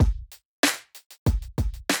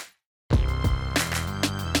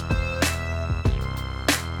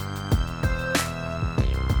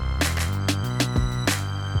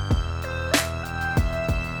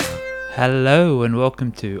Hello and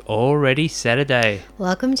welcome to Already Saturday.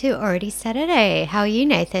 Welcome to Already Saturday. How are you,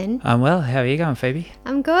 Nathan? I'm well. How are you going, Phoebe?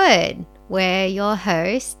 I'm good. We're your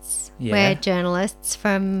hosts. Yeah. We're journalists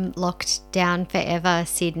from Locked Down Forever,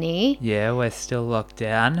 Sydney. Yeah, we're still locked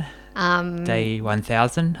down. Day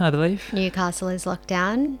 1000, I believe. Newcastle is locked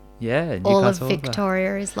down. Yeah, Newcastle. All of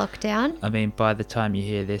Victoria is locked down. I mean, by the time you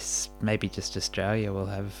hear this, maybe just Australia will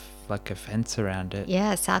have like a fence around it.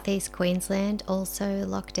 Yeah, Southeast Queensland also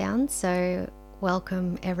locked down. So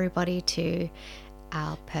welcome everybody to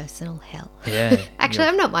our personal hell. Yeah. Actually,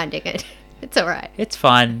 I'm not minding it. It's all right. It's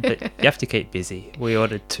fine, but you have to keep busy. We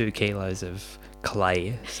ordered 2 kilos of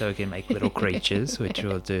clay so we can make little creatures, which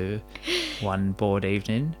we'll do one bored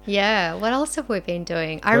evening. Yeah, what else have we been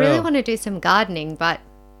doing? I really want to do some gardening, but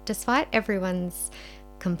despite everyone's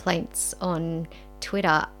complaints on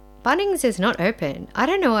Twitter, Bunnings is not open. I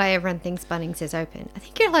don't know why everyone thinks Bunnings is open. I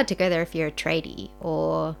think you're allowed to go there if you're a tradie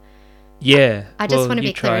or... Yeah. I just want to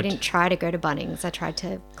be clear, I didn't try to go to Bunnings. I tried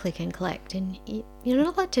to click and collect, and you're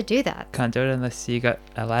not allowed to do that. Can't do it unless you got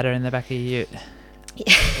a ladder in the back of your ute.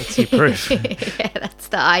 That's your proof. Yeah, that's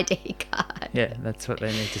the ID card. Yeah, that's what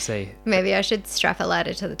they need to see. Maybe I should strap a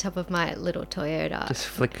ladder to the top of my little Toyota. Just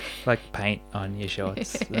flick like paint on your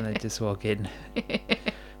shorts and they just walk in.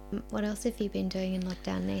 What else have you been doing in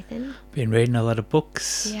lockdown, Nathan? Been reading a lot of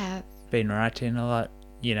books. Yeah. Been writing a lot.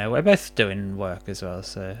 You know, we're both doing work as well,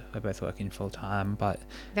 so we're both working full time, but...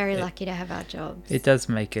 Very lucky to have our jobs. It does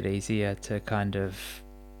make it easier to kind of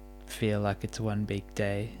feel like it's one big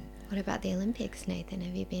day. What about the Olympics, Nathan?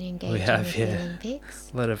 Have you been engaged with the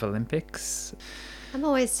Olympics? A lot of Olympics. I'm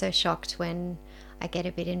always so shocked when I get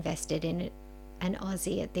a bit invested in an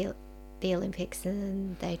Aussie at the Olympics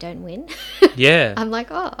and they don't win. Yeah. I'm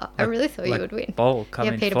like, I really thought you would win. Ball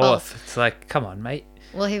coming Peter fourth. Bol. It's like, come on, mate.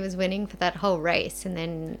 Well, he was winning for that whole race, and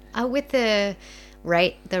then with the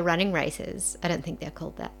running races, I don't think they're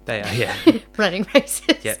called that. They are, yeah. Running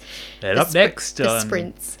races. Yeah. And up next, the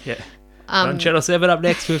sprints. Yeah. On Channel 7 up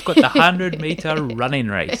next, we've got the 100-metre running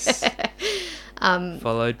race,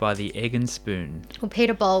 followed by the egg and spoon. Well,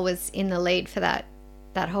 Peter Bol was in the lead for that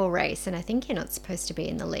whole race, and I think you're not supposed to be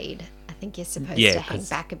in the lead. I think you're supposed to hang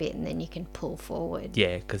back a bit, and then you can pull forward.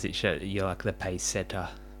 Yeah, because you're like the pace setter.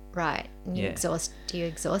 Right. And do you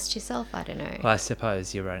exhaust yourself? I don't know. Well, I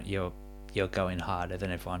suppose you're going harder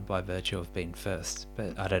than everyone by virtue of being first,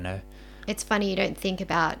 but I don't know. It's funny you don't think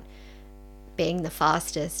about being the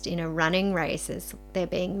fastest in a running race as there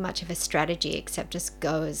being much of a strategy, except just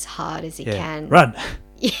go as hard as you can. Run.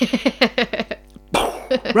 Yeah.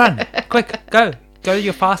 Run. Quick. Go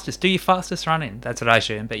your fastest. Do your fastest running. That's what I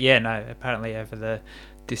assume. But yeah, no, apparently over the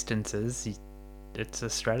distances, it's a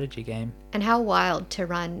strategy game. And how wild to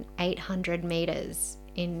run 800 meters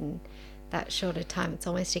in that shorter time. It's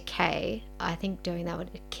almost a K. I think doing that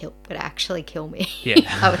would actually kill me. Yeah.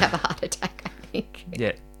 I would have a heart attack, I think.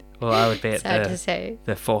 Yeah. Well, I would be at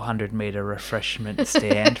the 400-meter refreshment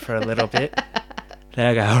stand for a little bit. Then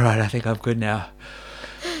I go, all right, I think I'm good now.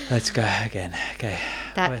 Let's go again. Okay.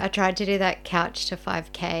 I tried to do that Couch to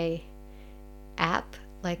 5K app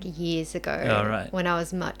like years ago. Oh, right. When I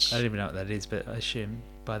was much... I don't even know what that is, but I assume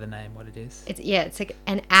by the name what it is. It's like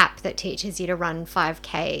an app that teaches you to run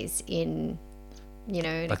 5Ks in,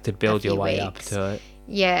 like to build your way up to it.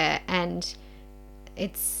 Yeah, and I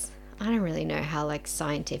don't really know how like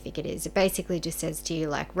scientific it is. It basically just says to you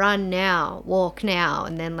like run now, walk now,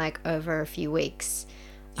 and then like over a few weeks.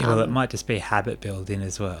 Yeah, well, it might just be habit building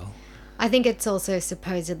as well. I think it's also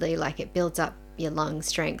supposedly like it builds up your lung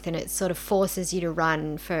strength, and it sort of forces you to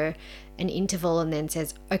run for an interval and then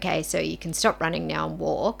says, okay, so you can stop running now and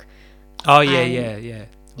walk. Oh, yeah.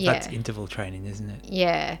 Well, that's interval training, isn't it?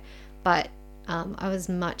 Yeah, but I was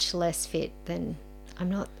much less fit than...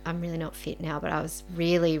 I'm really not fit now, but I was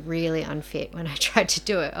really, really unfit when I tried to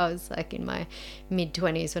do it. I was like in my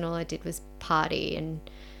mid-20s when all I did was party, and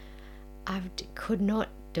I could not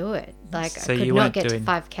do it. Like so I could not get to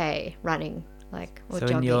 5K running, or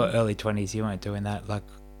jogging. In your early 20s, you weren't doing that like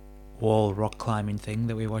wall rock climbing thing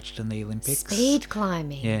that we watched in the Olympics? Speed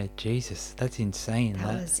climbing. Yeah, Jesus, that's insane.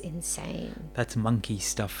 That was insane. That's monkey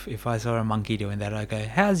stuff. If I saw a monkey doing that, I'd go,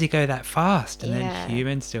 how does he go that fast? And then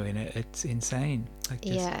humans doing it, it's insane.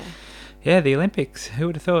 Yeah, the Olympics. Who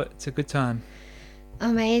would have thought? It's a good time.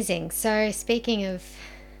 Amazing. So speaking of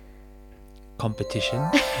competition.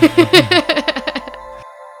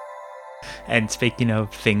 And speaking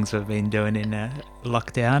of things we've been doing in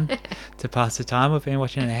lockdown to pass the time, we've been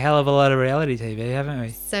watching a hell of a lot of reality TV, haven't we?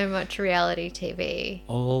 So much reality TV.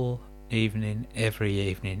 All evening, every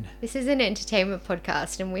evening. This is an entertainment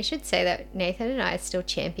podcast, and we should say that Nathan and I are still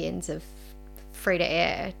champions of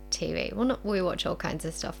free-to-air TV. Well, we watch all kinds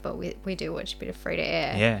of stuff, but we do watch a bit of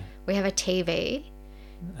free-to-air. Yeah. We have a TV.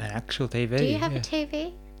 An actual TV. Do you have a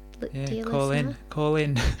TV? Yeah, call in.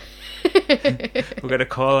 We're going to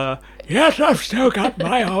call her. Yes, I've still got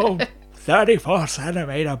my old 34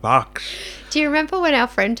 centimeter box. Do you remember when our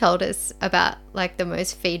friend told us about like the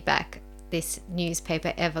most feedback this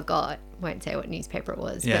newspaper ever got? Won't say what newspaper it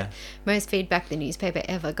was, but most feedback the newspaper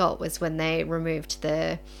ever got was when they removed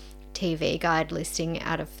the TV guide listing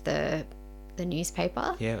out of the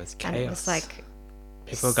newspaper. Yeah, it was chaos. And it was like...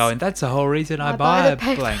 People were going, that's the whole reason I buy a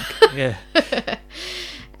blank. Yeah.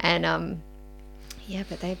 And,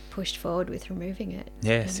 but they pushed forward with removing it.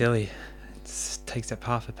 Yeah, silly. It takes up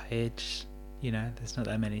half a page. You know, there's not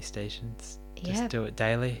that many stations. Just do it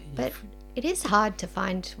daily. But it is hard to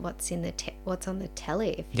find what's in the what's on the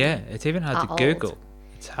telly. It's even hard to Google.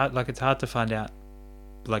 It's hard. Like, it's hard to find out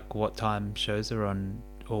like what time shows are on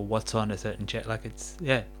or what's on a certain chat. Like, it's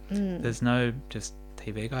there's no just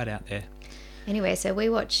TV guide out there. Anyway, so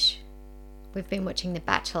we've been watching The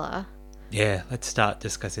Bachelor. Yeah, let's start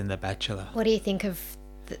discussing The Bachelor. What do you think of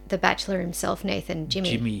the Bachelor himself, Nathan?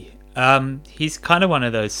 Jimmy. He's kind of one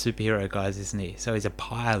of those superhero guys, isn't he? So he's a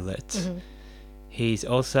pilot. Mm-hmm. He's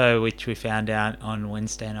also, which we found out on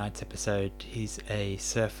Wednesday night's episode, he's a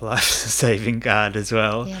surf life saving guard as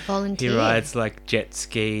well. Yeah, volunteer. He rides like jet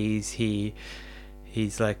skis.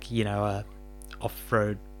 He's like, you know, a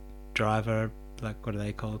off-road driver. Like, what are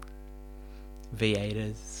they called?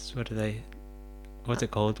 V8ers. What's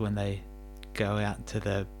it called when they go out to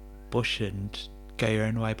the bush and go your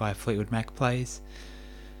own way by Fleetwood Mac plays?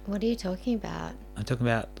 What are you talking about? I'm talking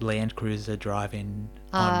about Land Cruiser driving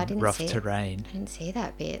on rough terrain. I didn't see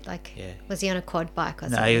that bit. Like, was he on a quad bike or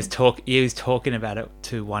something? No, he was talking about it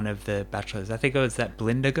to one of the bachelors. I think it was that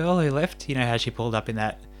Belinda girl who left. You know how she pulled up in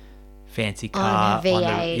that fancy car on her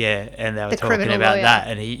V8. And they were talking about that,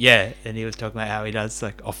 and he was talking about how he does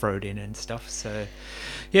like off-roading and stuff. So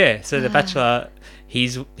the Bachelor,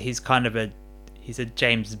 he's kind of a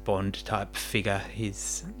James Bond type figure.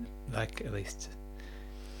 He's like at least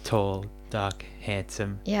tall, dark,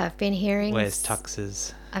 handsome. Yeah, I've been hearing wears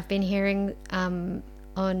tuxes. I've been hearing on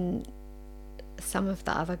some of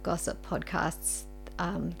the other gossip podcasts.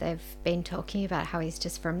 They've been talking about how he's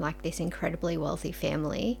just from like this incredibly wealthy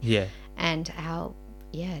family. Yeah. And how,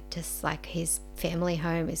 just like his family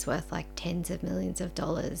home is worth like tens of millions of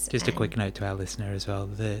dollars. Just a quick note to our listener as well.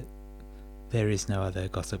 There is no other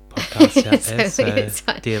gossip podcast out there,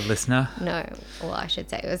 so dear listener. No, well, I should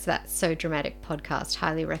say it was that So Dramatic podcast.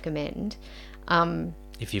 Highly recommend.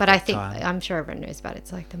 If you've but got I think time. I'm sure everyone knows about it.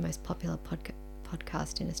 It's like the most popular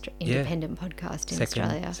podcast in independent podcast in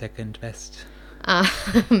Australia. Second best.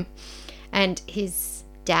 And his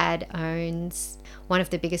dad owns one of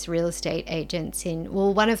the biggest real estate agents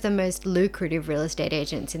one of the most lucrative real estate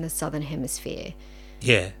agents in the Southern Hemisphere.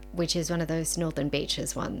 Yeah. Which is one of those Northern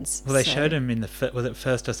Beaches ones. Well, they showed him in was it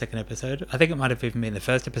first or second episode? I think it might have even been the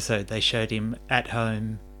first episode. They showed him at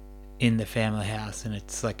home in the family house, and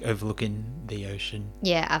it's like overlooking the ocean.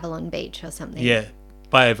 Yeah, Avalon Beach or something. Yeah.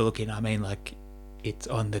 By overlooking, I mean like it's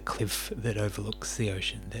on the cliff that overlooks the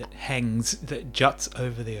ocean, that juts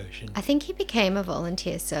over the ocean. I think he became a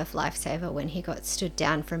volunteer surf lifesaver when he got stood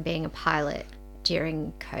down from being a pilot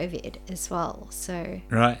during COVID as well. So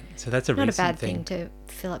right, so that's a not recent a bad thing to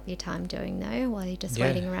fill up your time doing though, while you're just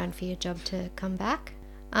waiting around for your job to come back.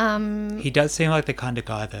 He does seem like the kind of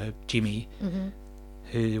guy though, Jimmy,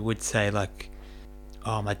 who would say like,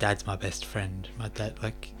 "Oh, my dad's my best friend." My dad,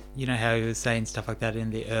 like, you know how he was saying stuff like that in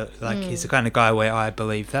the he's the kind of guy where I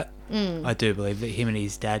believe that. I do believe that him and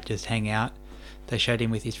his dad just hang out. They showed him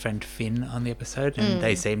with his friend Finn on the episode, and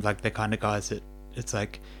they seemed like the kind of guys that it's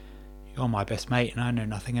like, you're my best mate and I know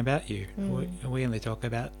nothing about you. We only talk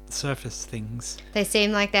about surface things. They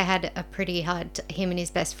seemed like they had a pretty him and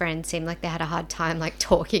his best friend seemed like they had a hard time like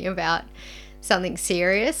talking about something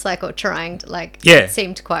serious, like, or trying to like, it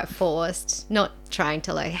seemed quite forced, not trying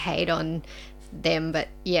to like hate on them, but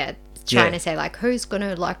trying to say like, who's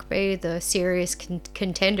gonna like be the serious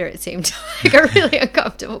contender. It seemed like a really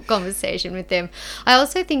uncomfortable conversation with them. I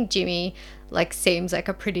also think Jimmy like seems like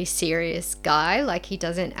a pretty serious guy. Like, he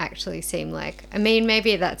doesn't actually seem like, I mean,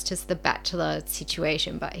 maybe that's just the Bachelor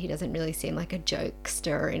situation, but he doesn't really seem like a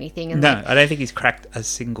jokester or anything. And no, I don't think he's cracked a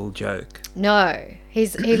single joke. No, he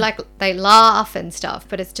like, they laugh and stuff,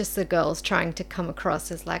 but it's just the girls trying to come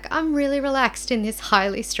across as like, I'm really relaxed in this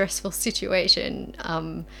highly stressful situation.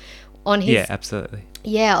 On his, absolutely.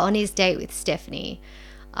 Yeah, on his date with Stephanie,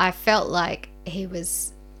 I felt like he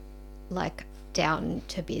was like down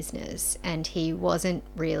to business and he wasn't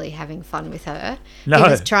really having fun with her. No. He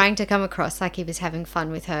was trying to come across like he was having fun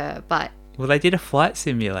with her, but Well, they did a flight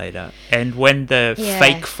simulator, and when the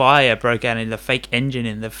fake fire broke out in the fake engine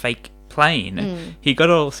in the fake plane, he got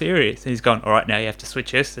all serious. And he's gone, all right, now you have to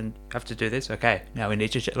switch this and have to do this. Okay, now we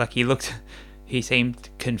need to... Like, he seemed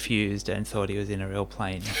confused and thought he was in a real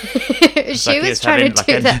plane. She was trying to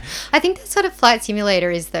do that. I think that's what a flight simulator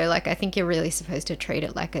is, though. Like, I think you're really supposed to treat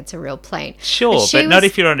it like it's a real plane. Sure, but not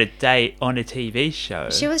if you're on a date on a TV show.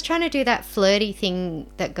 She was trying to do that flirty thing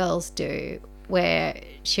that girls do, where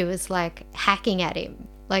she was like hacking at him,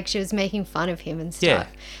 like she was making fun of him and stuff,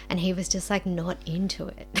 and he was just like not into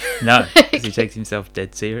it. No, because he takes himself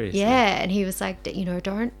dead seriously. Yeah, and he was like, you know,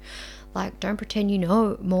 don't pretend you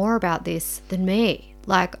know more about this than me.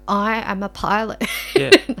 Like, I am a pilot.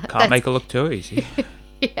 Yeah, can't make it look too easy.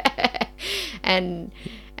 Yeah,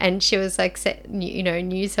 and she was like, you know,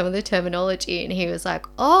 knew some of the terminology, and he was like,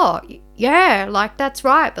 oh, yeah, like, that's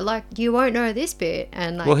right, but, like, you won't know this bit.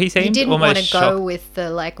 And, like, well, he didn't want to shocked. go with the,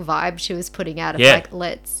 like, vibe she was putting out of, like,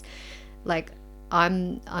 let's, like,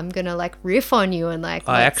 I'm going to, like, riff on you and, like,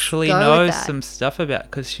 I actually know some stuff about,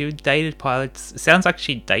 because she dated pilots. It sounds like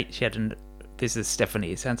this is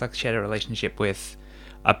Stephanie. It sounds like she had a relationship with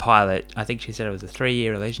a pilot. I think she said it was a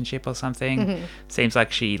 3-year relationship or something. Mm-hmm. Seems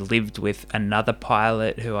like she lived with another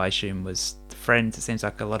pilot who I assume was friends. It seems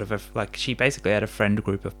like a lot of like she basically had a friend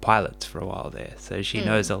group of pilots for a while there, so she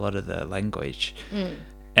knows a lot of the language.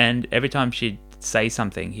 And every time she'd say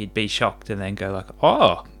something, he'd be shocked and then go like,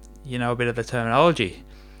 oh, you know a bit of the terminology.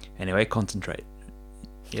 Anyway, concentrate.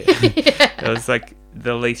 Yeah. It was like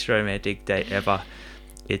the least romantic date ever.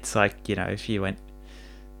 It's like, you know, if you went,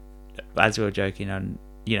 as we were joking on,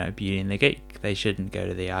 you know, Beauty and the Geek, they shouldn't go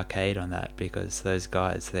to the arcade on that, because those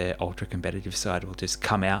guys, their ultra competitive side will just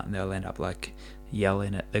come out and they'll end up like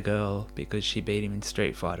yelling at the girl because she beat him in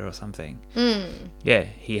Street Fighter or something. Yeah,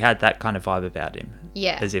 he had that kind of vibe about him.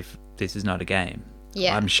 Yeah. As if this is not a game.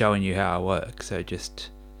 Yeah. I'm showing you how I work, so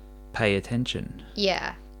just pay attention.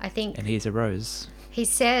 Yeah, I think... And here's a rose. He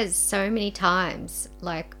says so many times,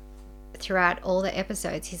 like, throughout all the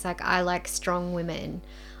episodes, he's like, I like strong women.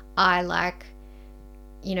 I like...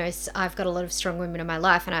 You know, I've got a lot of strong women in my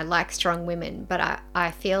life and I like strong women, but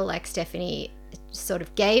I feel like Stephanie sort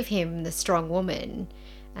of gave him the strong woman,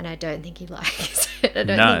 and I don't think he likes it. I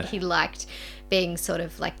don't think he liked being sort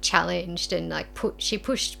of like challenged and like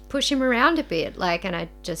push him around a bit, like, and I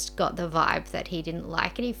just got the vibe that he didn't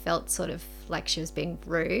like it. He felt sort of like she was being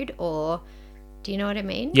rude, or... Do you know what I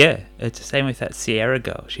mean? Yeah, it's the same with that Sierra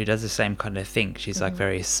girl. She does the same kind of thing. She's like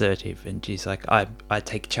very assertive, and she's like, I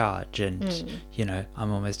take charge, and you know,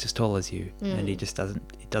 I'm almost as tall as you. And he just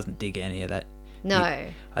doesn't dig any of that. No.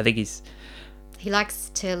 I think he likes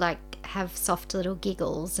to like have soft little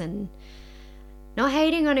giggles, and not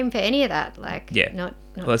hating on him for any of that. Like, not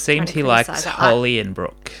well, it seems he likes Holly and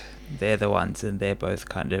Brooke. They're the ones, and they're both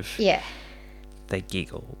kind of they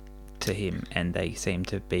giggle to him, and they seem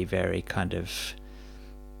to be very kind of,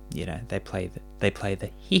 you know, they play the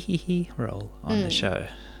hee role on the show.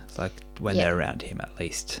 It's like when they're around him, at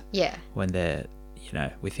least. Yeah. When they're, you know,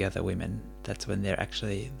 with the other women, that's when they're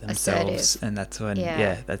actually themselves. Assertive. And that's when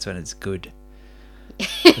that's when it's good.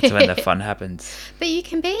 That's when the fun happens. But you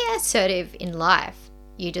can be assertive in life.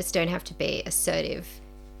 You just don't have to be assertive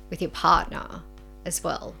with your partner as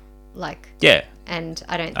well. Like, yeah. And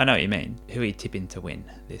I know what you mean. Who are you tipping to win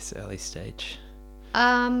this early stage?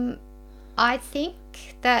 I think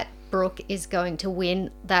that Brooke is going to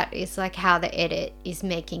win. That is like how the edit is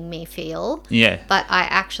making me feel. Yeah. But I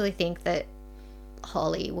actually think that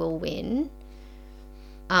Holly will win.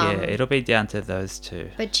 Yeah, it'll be down to those two.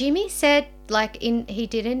 But Jimmy said, like, he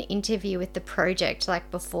did an interview with The Project, like,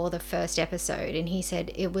 before the first episode, and he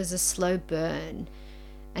said it was a slow burn.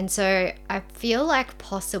 And so I feel like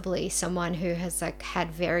possibly someone who has like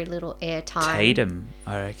had very little airtime. Tatum,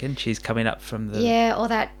 I reckon. She's coming up from the... Yeah, or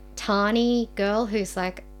that Tani girl who's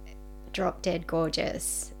like drop dead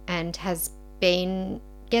gorgeous and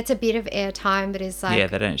gets a bit of airtime, but is like... Yeah,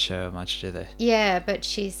 they don't show her much, do they? Yeah, but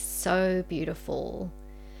she's so beautiful.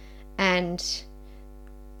 And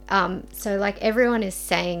so like everyone is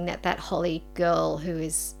saying that Holly girl who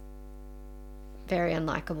is very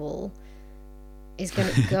unlikable is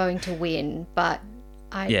going to win, but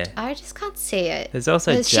I just can't see it. There's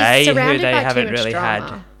also Jay, who they haven't really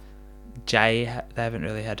had. They haven't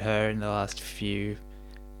really had her in the last few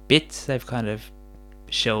bits. They've kind of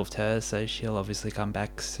shelved her, so she'll obviously come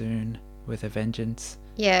back soon with a vengeance.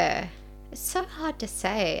 Yeah, it's so hard to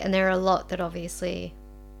say, and there are a lot that obviously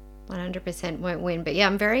 100% won't win. But yeah,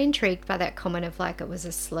 I'm very intrigued by that comment of like it was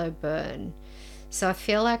a slow burn. So I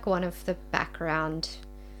feel like one of the background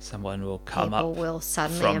someone will come people up will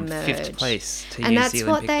suddenly from emerge. fifth place to And use that's the what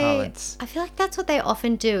Olympic they, parlance. I feel like that's what they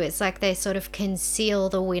often do. It's like they sort of conceal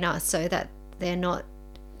the winner so that they're not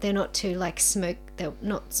too like they're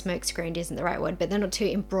not smoke screened isn't the right word, but they're not too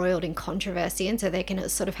embroiled in controversy, and so they can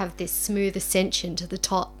sort of have this smooth ascension to the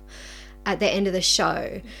top at the end of the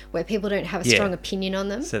show where people don't have a strong opinion on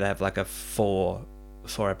them. So they have like a four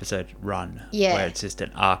episode run Yeah. where it's just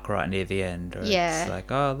an arc right near the end, or Yeah. it's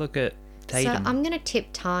like, oh, look at Tatum. So I'm gonna tip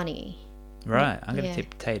Tani. Right, I'm going to Yeah.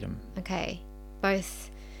 tip Tatum. Okay, both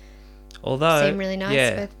Although, seem really nice.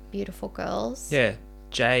 yeah, Both beautiful girls. yeah,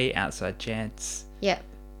 Jay, outside chance. Yeah.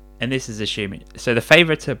 And this is assuming, so the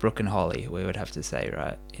favourites are Brooke and Holly, we would have to say,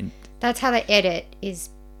 right? That's how they edit is.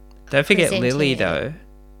 Don't forget presenting Lily, it. though.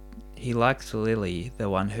 He likes Lily, the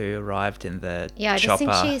one who arrived in the Yeah, I chopper.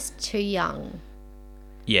 just think she's too young.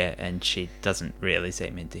 Yeah, and she doesn't really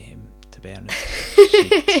seem into him, to be honest.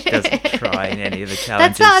 She doesn't try in any of the That's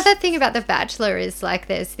challenges. the other thing about The Bachelor is like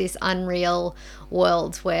there's this unreal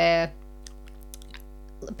world where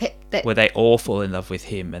Where they all fall in love with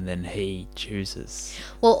him and then he chooses.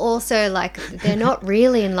 well, also like they're not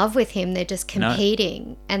really in love with him, they're just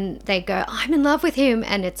competing, and they go, I'm in love with him,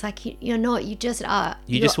 and it's like you're not, you just are.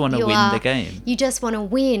 You just want to win the game. You just want to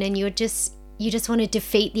win, and you just want to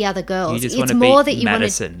defeat the other girls. You just it's want to more beat that you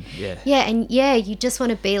Madison. Yeah. Yeah, and yeah, you just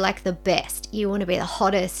want to be like the best. You want to be the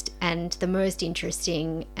hottest and the most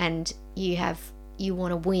interesting, and you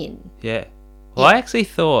want to win. Yeah. Well, I actually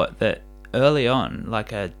thought that early on,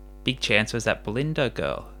 like a big chance was that Belinda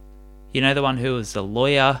girl. You know, the one who was the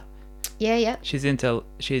lawyer. Yeah, yeah. She's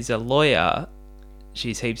a lawyer.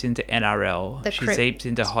 She's heaps into NRL. She's heaps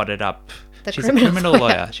into hotted up. She's a criminal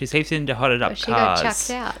lawyer. She's heaps into hotted up She cars. got chucked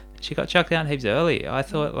out. She got chucked out heaps early. I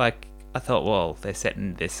thought, well, they're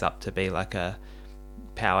setting this up to be like a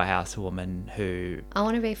powerhouse woman who I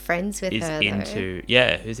want to be friends with is her. into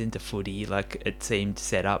who's into footy. Like it seemed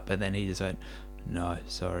set up, and then he just went, no,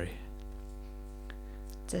 sorry.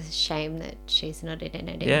 It's a shame that she's not in it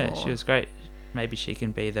anymore. Yeah, she was great. Maybe she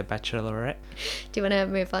can be the Bachelorette. Do you want to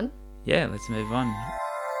move on? Yeah, let's move on.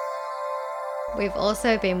 We've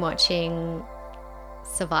also been watching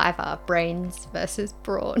Survivor, Brains versus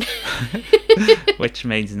Brawn. Which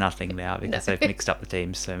means nothing now because they've mixed up the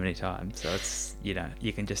teams so many times. So it's,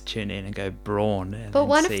 you can just tune in and go Brawn. And But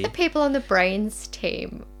one see. of the people on the Brains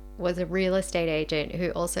team was a real estate agent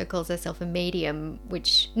who also calls herself a medium,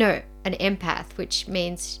 an empath, which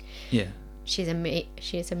means she's a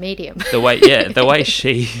medium. The way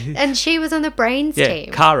she and she was on the Brains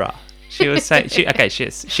team. Cara. She was saying she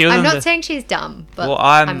was. I'm not saying she's dumb, but well,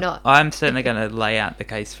 I'm not. I'm certainly going to lay out the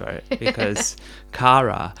case for it because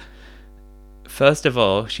Cara, first of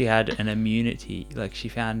all, she had an immunity. Like she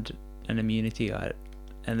found an immunity on it,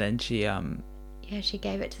 and then she she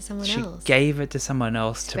gave it to someone she else. gave it to someone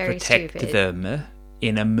else to very protect stupid. them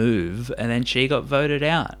in a move, and then she got voted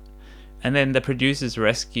out. And then the producers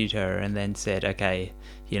rescued her and then said, okay,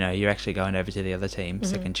 you're actually going over to the other team,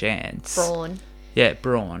 second chance. Brawn. Yeah,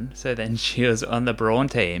 Brawn. So then she was on the Brawn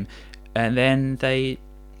team, and then they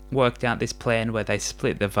worked out this plan where they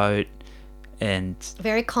split the vote, and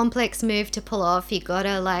Very complex move to pull off. You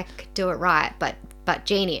gotta do it right, but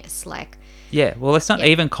genius. yeah. Well, it's not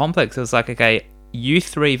even complex. It was like, okay, you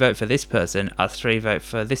three vote for this person, us three vote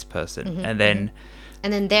for this person, and then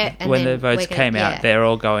when the votes came out, they're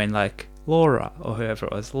all going like Laura or whoever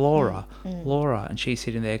it was, Laura, and she's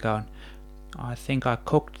sitting there going, I think I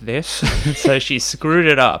cooked this. So she screwed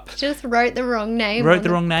it up. Just wrote the wrong name.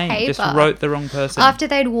 Just wrote the wrong person. After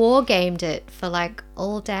they'd war gamed it for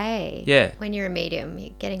all day. Yeah. When you're a medium,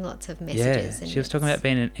 you're getting lots of messages. Yeah. And She was talking about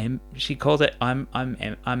being she called it I'm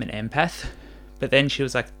an empath, but then she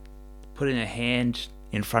was like putting her hand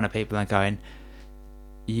in front of people and going,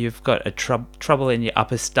 you've got a trouble in your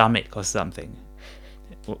upper stomach or something.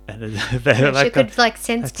 And she could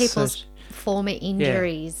sense people's former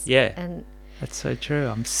injuries. Yeah. And that's so true.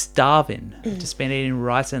 I'm starving. I've just been eating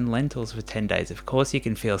rice and lentils for 10 days. Of course you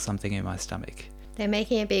can feel something in my stomach. they're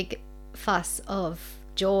making a big fuss of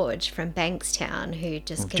George from Bankstown, who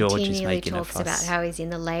just George is continually making a talks fuss. about how he's in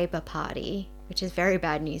the Labor Party, which is very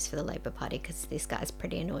bad news for the Labor Party because this guy's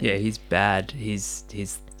pretty annoying. Yeah, he's bad. He's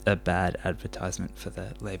a bad advertisement for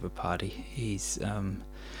the Labor Party. He's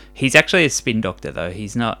actually a spin doctor though.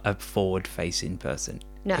 He's not a forward-facing person.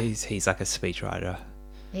 No. He's like a speechwriter.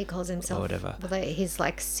 He calls himself, or whatever. Well, he's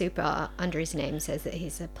super, under his name says that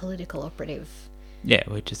he's a political operative. Yeah,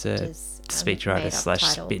 which is a speechwriter made-up /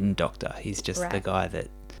 title. spin doctor. He's just the Right. guy that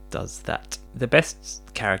does that. The best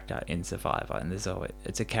character in Survivor, and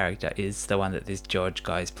it's a character, is the one that this George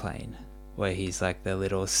guy's playing, where he's like the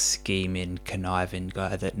little scheming, conniving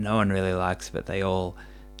guy that no one really likes, but they all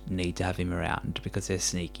need to have him around because they're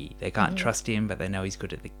sneaky. They can't trust him, but they know he's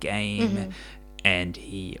good at the game, and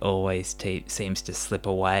he always seems to slip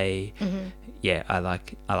away. Yeah, I like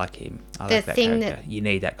him. I like that character. You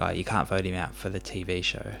need that guy. You can't vote him out for the TV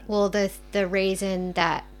show. Well, the reason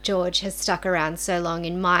that George has stuck around so long,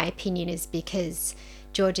 in my opinion, is because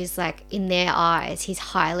George is like, in their eyes, he's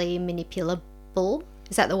highly manipulable.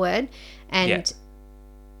 Is that the word?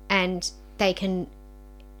 And they can,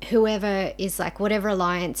 whoever is like, whatever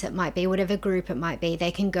alliance it might be, whatever group it might be,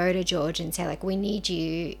 they can go to George and say like, we need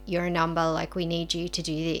you, you're a number, like we need you to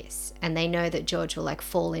do this. And they know that George will like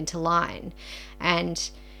fall into line. And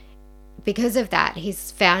because of that,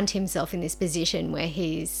 he's found himself in this position where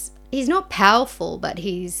he's not powerful, but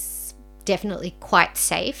he's definitely quite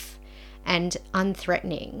safe and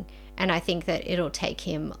unthreatening. And I think that it'll take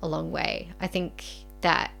him a long way. I think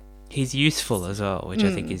that he's useful as well, which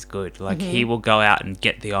I think is good. Like he will go out and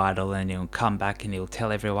get the idol, and he'll come back and he'll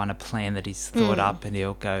tell everyone a plan that he's thought up, and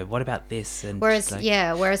he'll go, what about this? And whereas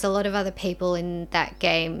a lot of other people in that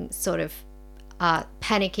game sort of are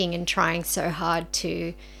panicking and trying so hard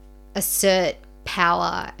to assert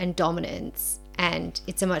power and dominance, and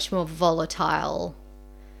it's a much more volatile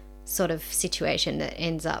sort of situation that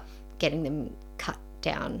ends up getting them cut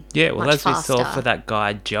down. Yeah, well, as faster. we saw for that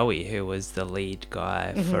guy Joey, who was the lead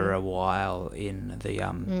guy for a while in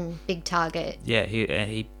the Big Target. Yeah,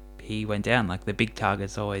 he went down. Like the big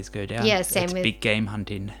targets always go down. Yeah, same with big game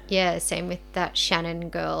hunting. Yeah, same with that Shannon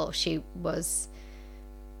girl. She was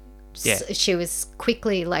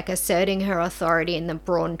quickly like asserting her authority in the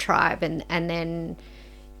Brawn tribe, and then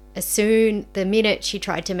the minute she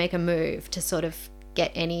tried to make a move to sort of get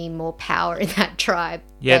any more power in that tribe,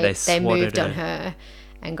 they moved on her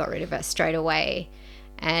and got rid of her straight away.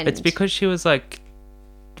 And it's because she was like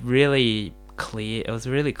really clear. It was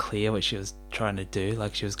really clear what she was trying to do.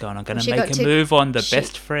 Like she was going, I'm going to make a move on the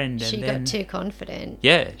best friend. She got too confident.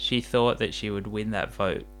 Yeah, she thought that she would win that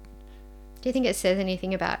vote. Do you think it says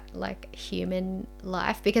anything about like human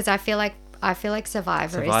life? Because I feel like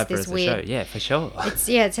Survivor is this weird. Show. Yeah, for sure.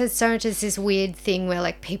 It says so much as this weird thing where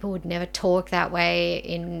like people would never talk that way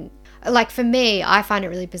in. Like for me, I find it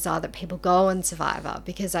really bizarre that people go on Survivor,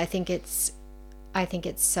 because I think it's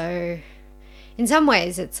so. In some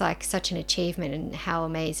ways, it's like such an achievement, and how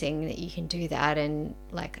amazing that you can do that, and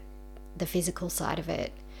like the physical side of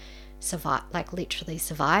it, literally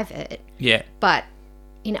survive it. Yeah. But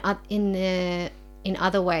in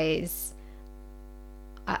other ways,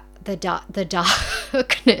 the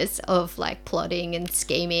darkness of like plotting and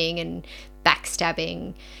scheming and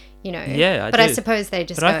backstabbing, you know. Yeah, I suppose they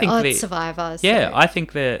just it's Survivor. So. Yeah, I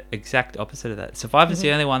think the exact opposite of that. Survivor's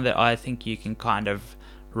the only one that I think you can kind of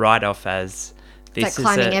write off as this like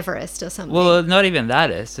climbing Everest or something. Well, not even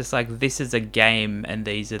that. It's just like, this is a game and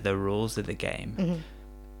these are the rules of the game.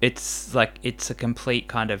 It's like, it's a complete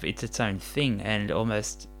kind of, it's its own thing, and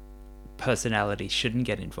almost personality shouldn't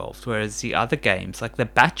get involved. Whereas the other games, like The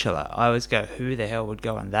Bachelor, I always go, who the hell would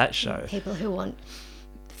go on that show? People who want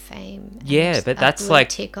fame. Yeah, but that's like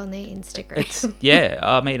tick on their Instagram. It's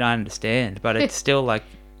I mean, I understand, but it's still like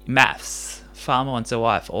maths, Farmer Wants a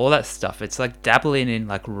Wife, all that stuff. It's like dabbling in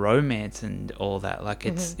like romance and all that. Like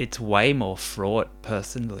it's way more fraught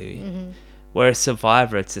personally. Whereas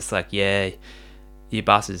Survivor, it's just like, yeah, you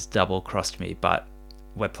bastards double crossed me, but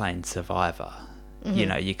we're playing Survivor. You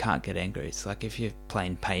know, you can't get angry. It's like if you're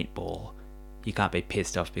playing paintball, you can't be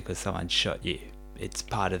pissed off because someone shot you. It's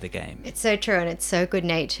part of the game. It's so true, and it's so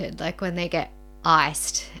good-natured. Like when they get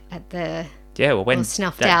iced at the when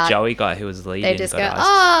snuffed that out, Joey guy who was leading, they just go,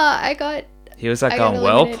 I got. He was like, "Oh,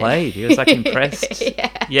 well played." He was like impressed.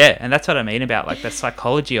 Yeah, and that's what I mean about like the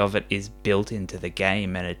psychology of it is built into the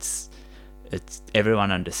game, and it's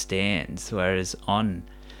everyone understands. Whereas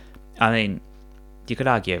you could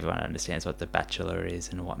argue everyone understands what The Bachelor is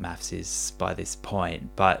and what maths is by this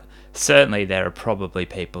point, but certainly there are probably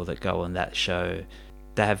people that go on that show,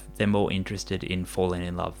 they're more interested in falling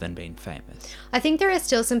in love than being famous. I think there are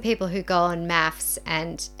still some people who go on maths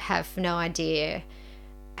and have no idea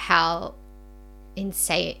how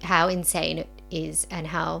insane it is, and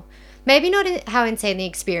how maybe not how insane the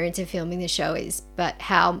experience of filming the show is, but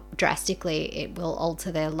how drastically it will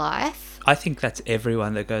alter their life. I think that's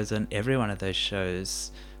everyone that goes on every one of those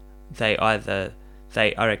shows. I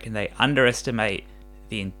reckon they underestimate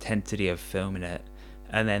the intensity of filming it,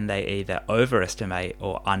 and then they either overestimate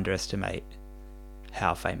or underestimate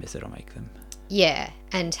how famous it'll make them. Yeah,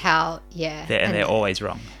 and how they're always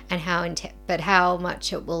wrong. And but how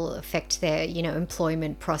much it will affect their,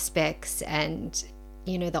 employment prospects and,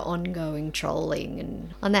 the ongoing trolling.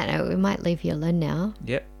 And on that note, we might leave you alone now.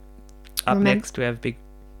 Yep. Up next, we have Big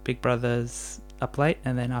Brother's Up Late,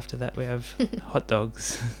 and then after that we have Hot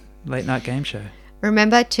Dogs, late night game show.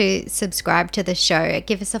 Remember to subscribe to the show.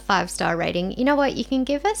 Give us a 5-star rating. You know what? You can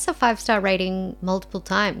give us a 5-star rating multiple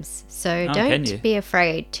times. So don't be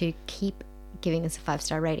afraid to keep giving us a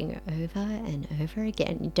 5-star rating over and over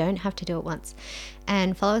again. You don't have to do it once.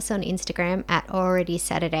 And follow us on Instagram at Already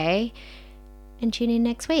Saturday. And tune in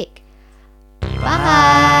next week.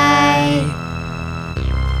 Bye.